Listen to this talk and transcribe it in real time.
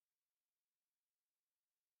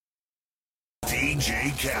DJ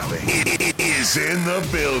Caly is in the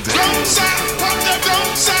building. Don't stop, pop that,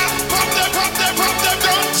 don't stop, pop that, pop that, pop that,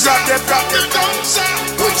 don't stop. Drop that, don't stop.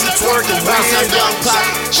 What you twerking about? Some young pop,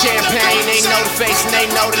 champagne, they know the face and they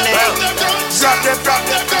know the name. Drop that,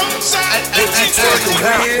 don't stop. What you twerking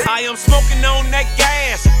about? I am smoking on that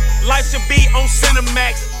gas. Life should be on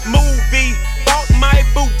Cinemax. Movie, bought my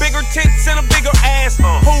boo, bigger tits and a bigger ass.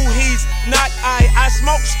 Who he's not I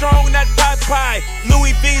smoke strong, not pie.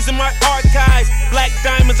 Louis V's in my archives. Black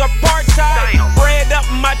diamonds are part-time. Bread up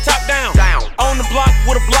and my top down. On the block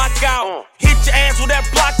with a block out. Hit your ass with that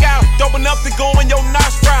block out. Dope enough to go in your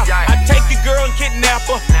nostril. I take your girl and kidnap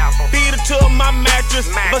her. Beat her to my mattress.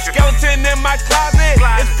 But skeleton in my closet.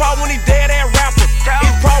 It's probably when he dead ass rapper.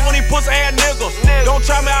 It's probably when he pussy ass niggas. Don't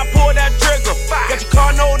try me, I pull that trigger. Got your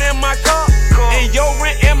car note in my car. And your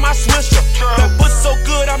rent in my swisher. That pussy so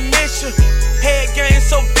good I miss you. Head game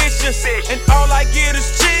so vicious. And all I get is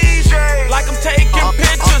cheese. Like I'm taking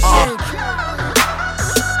pictures.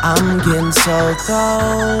 I'm getting so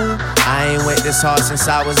cold. I ain't went this hard since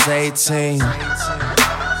I was 18.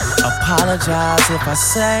 Apologize if I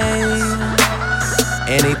say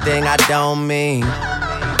anything I don't mean.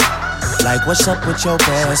 Like, what's up with your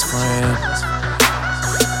best friend?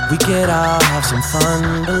 We could all have some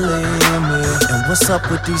fun, believe me. And what's up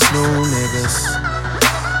with these new niggas?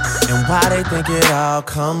 And why they think it all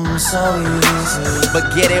comes so easy?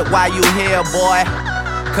 But get it while you here, boy.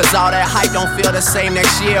 Cause all that hype don't feel the same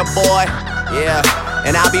next year, boy. Yeah.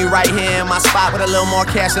 And I'll be right here in my spot with a little more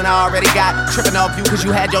cash than I already got. Tripping off you cause you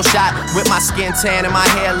had your shot. With my skin tan and my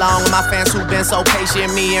hair long. And my fans who been so patient.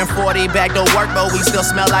 Me and 40 back to work, but we still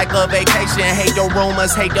smell like a vacation. Hate the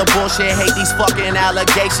rumors, hate the bullshit, hate these fucking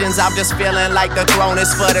allegations. I'm just feeling like the throne is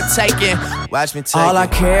for the taking. Watch me take all I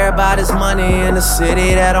care about is money in the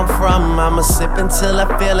city that I'm from. I'ma sip until I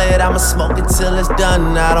feel it, I'ma smoke until it's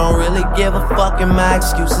done. I don't really give a fuck, and my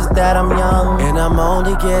excuse is that I'm young. And I'm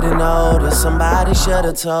only getting older, somebody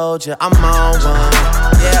should've told you I'm on one.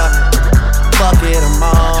 Yeah, fuck it, I'm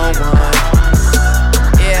on one.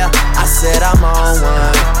 Yeah, I said I'm on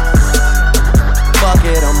one. Fuck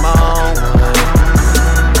it, I'm on one.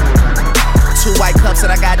 2 white cups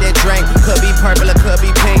and I got that drink. Could be purple or could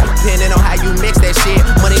be pink, depending on how you mix that shit.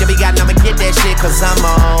 Money to be gotten, I'ma get that shit, cause I'm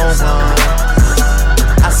on one.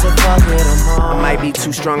 I said fuck it, I'm on. I might be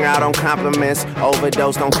too strung out on compliments,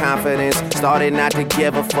 overdosed on confidence. Started not to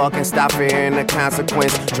give a fuck and stop fearing the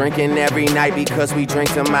consequence. Drinking every night because we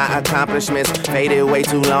drink to my accomplishments. Faded way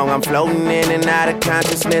too long, I'm floating in and out of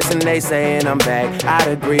consciousness. And they saying I'm back, I'd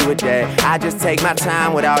agree with that. I just take my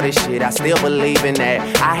time with all this shit, I still believe in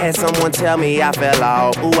that. I had someone tell me I fell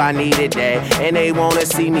off, ooh I needed that. And they wanna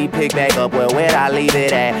see me pick back up, well where'd I leave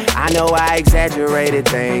it at? I know I exaggerated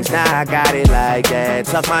things, now I got it like that.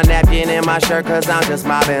 Tuck my napkin in my shirt cause I'm just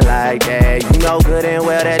mobbing like that. You know good and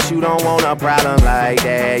well that you don't want a problem like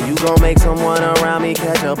that. You gon' make someone around me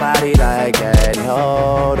catch a body like that.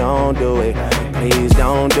 No, don't do it, please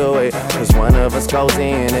don't do it. Cause one of us goes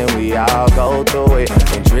in and we all go through it.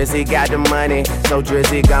 And Drizzy got the money, so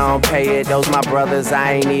Drizzy gon' pay it. Those my brothers,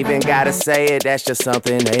 I ain't even gotta say it, that's just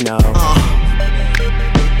something they know.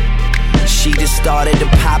 She just started to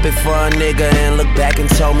pop it for a nigga and looked back and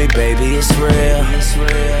told me, baby, it's real. It's real.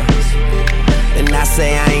 And I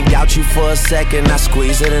say I ain't doubt you for a second. I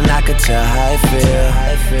squeeze it and I could tell how it feel.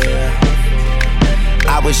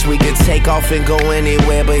 I wish we could take off and go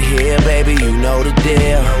anywhere but here, baby, you know the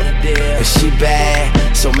deal. And she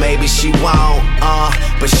bad, so maybe she won't,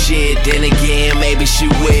 but shit, then again, maybe she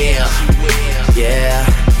will. Yeah.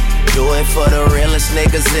 Do it for the realest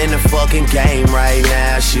niggas in the fucking game right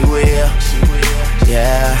now. She will,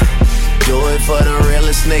 yeah. Do it for the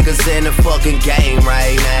realest niggas in the fucking game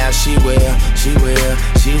right now. She will, she will,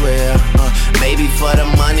 she will. Maybe for the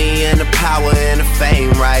money and the power and the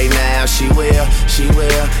fame right now. She will, she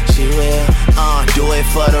will, she will. Do it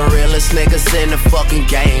for the realest niggas in the fucking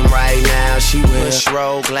game right now. She will. Push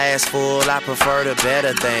roll, glass full, I prefer the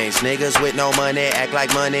better things. Niggas with no money act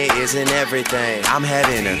like money isn't everything. I'm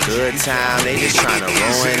having a good time, they just tryna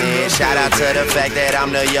ruin it. Shout out to the fact that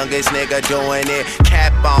I'm the youngest nigga doing it.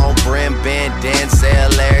 Cap on, brim bent,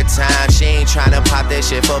 Denzel every time. She ain't tryna pop that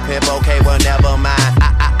shit for pimp, okay, well never mind.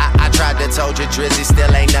 I tried to told you Drizzy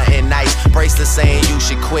still ain't nothing nice. Bracelet saying you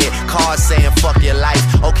should quit, cards saying fuck your life.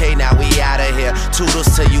 Okay, now we outta here,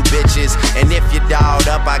 toodles to you bitches. And if you dolled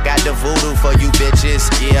up, I got the voodoo for you bitches.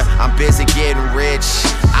 Yeah, I'm busy getting rich,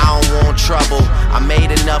 I don't want trouble. I made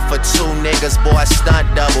enough for 2 niggas, boy, stunt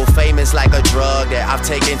double. Famous like a drug that I've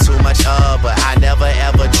taken too much of, but I never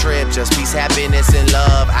ever trip, just peace, happiness, and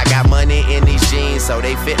love. I got money in these jeans, so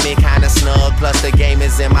they fit me kinda snug. Plus the game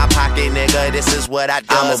is in my pocket, nigga, this is what I do.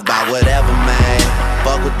 I'm about whatever, man.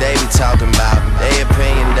 Fuck what they be talking about. Their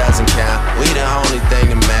opinion doesn't count. We the only thing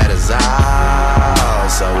that matters.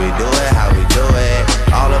 So we do it how we do it.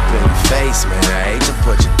 All up in your face, man. I hate to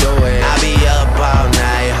put you through it. I be up all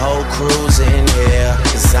night, whole crew's in here.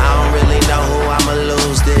 Cause I don't really know who I'ma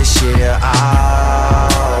lose this year.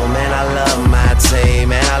 Oh, man, I love my team.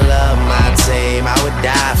 Man, I love my team. I would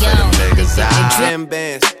die for them niggas. 10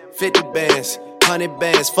 bands, 50 bands, 100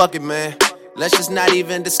 bands. Fuck it, man. Let's just not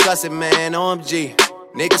even discuss it, man. OMG.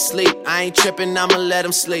 Niggas sleep. I ain't tripping, I'ma let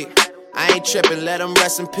them sleep. I ain't tripping, let them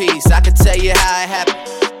rest in peace. I can tell you how it happened.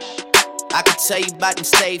 I can tell you about them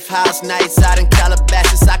safe house nights out in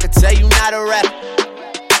Calabasas. I can tell you not a rapper.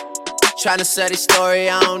 Tryna sell this story,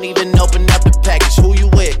 I don't even open up the package. Who you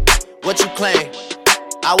with? What you claim?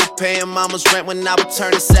 I was paying mama's rent when I was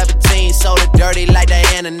turning 17. Sold it dirty like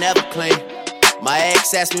Diana, never clean. My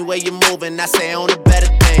ex asked me where you moving, I say on the better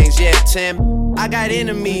things. Yeah, Tim. I got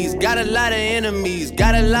enemies, got a lot of enemies.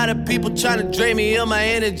 Got a lot of people tryna drain me of my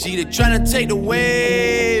energy. They tryna take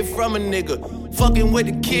away from a nigga. Fucking with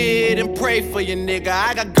the kid and pray for your nigga.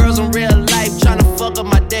 I got girls in real life tryna fuck up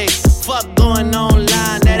my day. Fuck going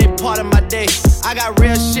online, that ain't part of my day. I got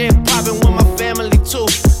real shit poppin' with my family too.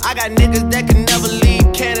 I got niggas that can never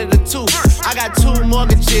leave Canada too. I got 2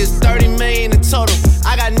 mortgages, 30 million in total.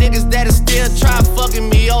 I got niggas that'll still try fucking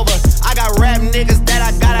me over. I got rap niggas that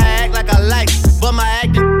I gotta act like I like, but my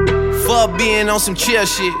acting fuck being on some chill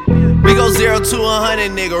shit. We go 0 to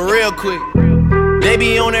 100, nigga, real quick. They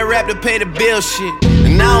be on that rap to pay the bill shit,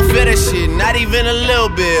 and I don't feel that shit, not even a little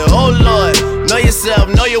bit. Oh Lord, know yourself,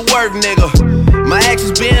 know your worth, nigga. My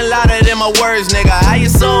actions being louder than my words, nigga. How you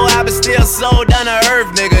so high but still so down to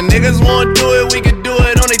earth, nigga. Niggas won't do it, we can do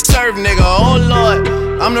it on their turf, nigga. Oh Lord,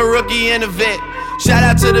 I'm the rookie and the vet. Shout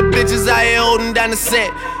out to the bitches out here holding down the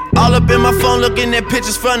set. All up in my phone looking at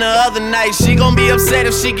pictures from the other night. She gon' be upset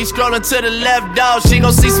if she keep scrolling to the left, dog. She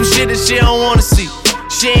gon' see some shit that she don't wanna see.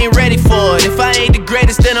 She ain't ready for it. If I ain't the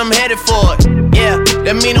greatest, then I'm headed for it. Yeah,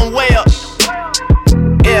 that mean I'm way up.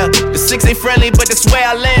 Yeah, the 6 ain't friendly, but that's where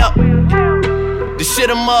I lay up. The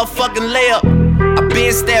shit a motherfucking layup. I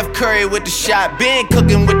been Steph Curry with the shot, been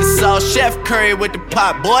cooking with the sauce, Chef Curry with the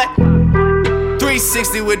pot, boy.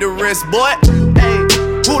 360 with the wrist, boy. Hey,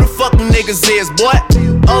 who the fuck them niggas is, boy?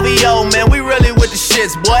 OVO, man, we really with the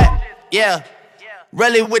shits, boy. Yeah,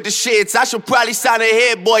 really with the shits. I should probably sign a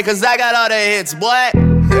hit, boy, cause I got all the hits, boy.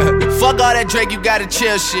 Fuck all that Drake, you gotta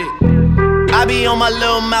chill shit. I be on my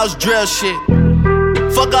little mouse drill shit.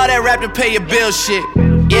 Fuck all that rap to pay your bill shit.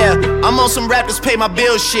 Yeah, I'm on some rappers pay my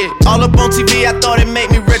bill shit. All up on TV, I thought it made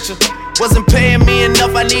me richer. Wasn't paying me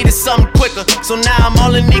enough, I needed something quicker. So now I'm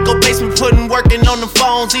all in Nico basement, working on the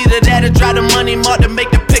phones. Either that or drive the money mark to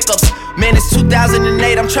make the pickups. Man, it's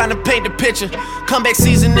 2008, I'm trying to paint the picture. Comeback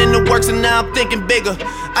season in the works and now I'm thinking bigger.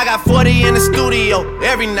 I got 40 in the studio,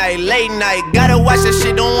 every night, late night. Gotta watch that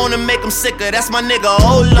shit, don't wanna make them sicker. That's my nigga,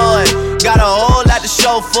 oh Lord. Got a whole lot to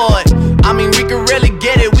show for it. I mean, we could really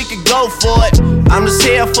get it, we could go for it. I'm just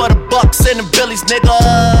here for the bucks and the billies,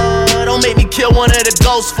 nigga. Don't make me kill one of the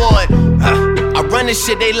ghosts for it. I run this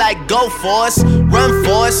shit, they like go for us. Run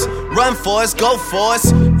for us, run for us, go for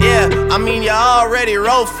us. Yeah, I mean, you already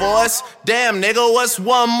wrote for us. Damn, nigga, what's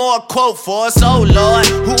one more quote for us? Oh Lord,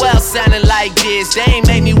 who else sounding like this? They ain't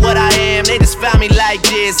made me what I am, they just found me like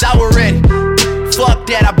this. I was ready. Fuck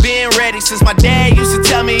that, I been ready since my dad used to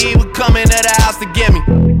tell me he would come into the house to get me.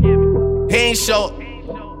 He ain't show up.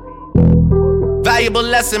 Valuable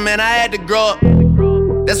lesson, man, I had to grow up.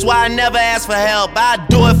 That's why I never ask for help. I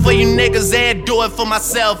do it for you niggas and do it for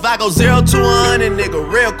myself. I go 0 to 100,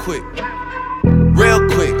 nigga, real quick. Real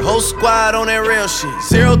quick, whole squad on that real shit.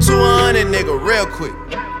 0 to 100, nigga, real quick.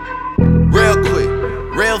 Real quick,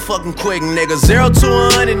 real fucking quick, nigga. 0 to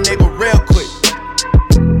 100, nigga, real quick.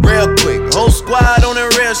 Real quick, whole squad on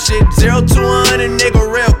that real shit. 0 to 100, nigga,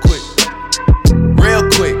 real quick. Real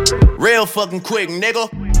quick, real fucking quick, nigga.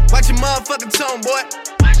 Watch your motherfucking tone, boy.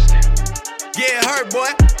 Yeah, it hurt,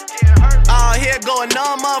 boy. Oh, here going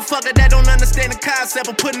on, motherfucker that don't understand the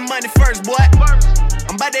concept of putting money first, boy.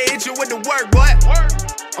 I'm about to hit you with the work, boy.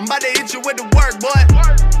 I'm about to hit you with the work, boy.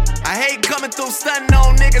 I hate coming through stunting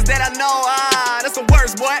on niggas that I know. That's the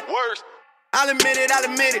worst, boy. I'll admit it, I'll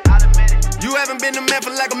admit it. You haven't been the man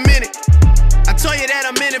for like a minute. I told you that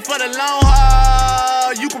I'm in it for the long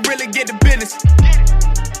haul. You can really get the business.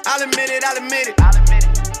 I'll admit it, I'll admit it.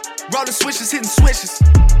 Rolling switches, hitting switches.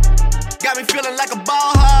 Got me feeling like a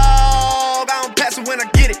ball hog. I don't pass it when I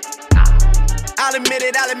get it. I'll admit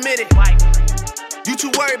it, I'll admit it. You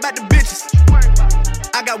too worried about the bitches.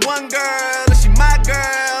 I got one girl, and she my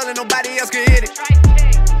girl, and nobody else can hit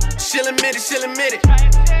it. She'll admit it, she'll admit it.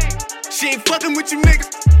 She ain't fucking with you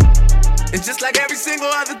niggas. And just like every single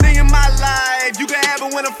other thing in my life, you can have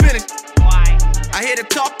it when I'm finished. I hear the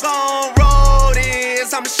talk on road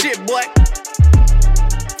is I'm a shit boy.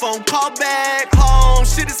 Phone call back home,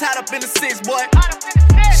 shit is hot up in the 6, boy.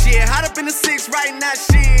 Shit hot up in the 6 right now,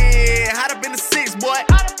 shit hot up in the 6, boy.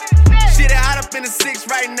 Shit hot up in the 6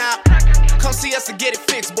 right now. Come see us and get it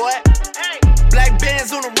fixed, boy. Black Benz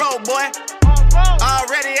on the road, boy.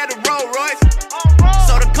 Already at the Rolls Royce.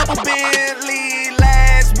 Sold a couple Bentley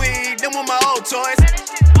last week, them were my old toys.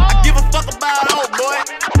 I give a fuck about old boy.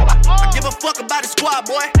 I give a fuck about the squad,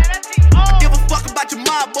 boy. I give a fuck about your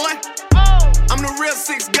mob, boy. I'm the real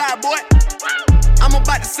 6 guy, boy. I'm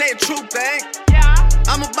about to say a true thing.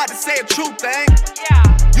 I'm about to say a true thing.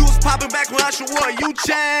 You was popping back when Usher wore you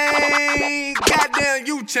changed. Goddamn,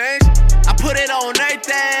 you changed. I put it on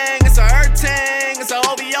everything. It's a hurt thing. It's a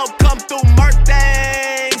OVO come through murk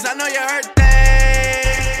things. I know you heard things.